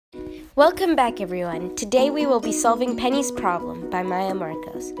Welcome back, everyone. Today we will be solving Penny's problem by Maya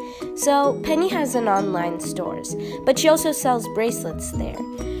Morcos. So, Penny has an online stores, but she also sells bracelets there.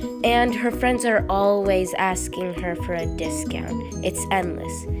 And her friends are always asking her for a discount. It's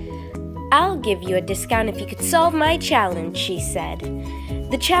endless. "I'll give you a discount if you could solve my challenge," she said.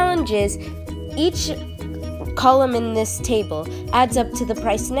 The challenge is each column in this table adds up to the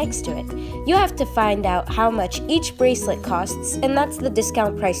price next to it. You have to find out how much each bracelet costs, and that's the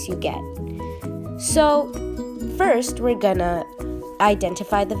discount price you get. So, first we're gonna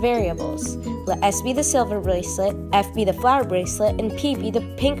identify the variables. Let S be the silver bracelet, F be the flower bracelet, and P be the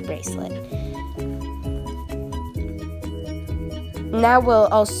pink bracelet. Now we'll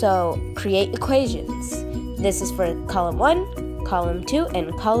also create equations. This is for column 1, column 2,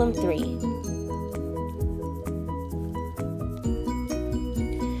 and column 3.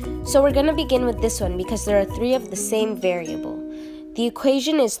 So we're going to begin with this one because there are 3 of the same variable. The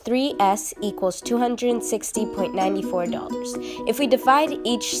equation is 3s equals $260.94. If we divide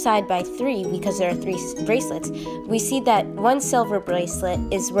each side by 3, because there are 3 bracelets, we see that one silver bracelet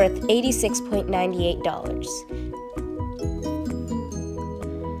is worth $86.98.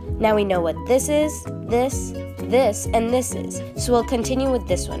 Now we know what this is, this, and this is. So we'll continue with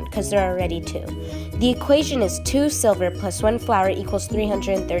this one because there are already 2. The equation is 2 silver plus 1 flower equals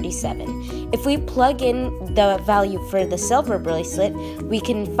 337. If we plug in the value for the silver bracelet, we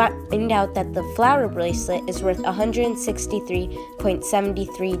can find out that the flower bracelet is worth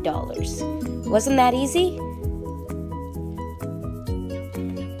 $163.73. Wasn't that easy?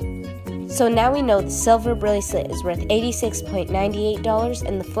 So now we know the silver bracelet is worth $86.98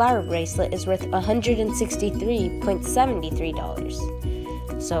 and the flower bracelet is worth $163.73.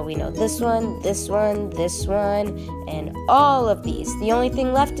 So we know this one, this one, this one, and all of these. The only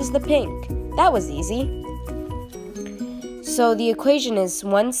thing left is the pink. That was easy. So the equation is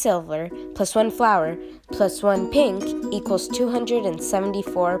 1 silver plus 1 flower plus 1 pink equals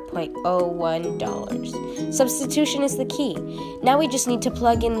 $274.01. Substitution is the key. Now we just need to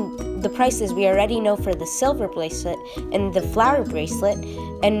plug in the prices we already know for the silver bracelet and the flower bracelet,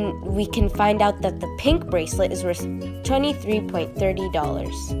 and we can find out that the pink bracelet is worth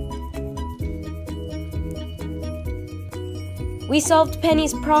 $23.30. We solved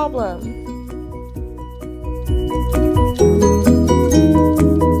Penny's problem!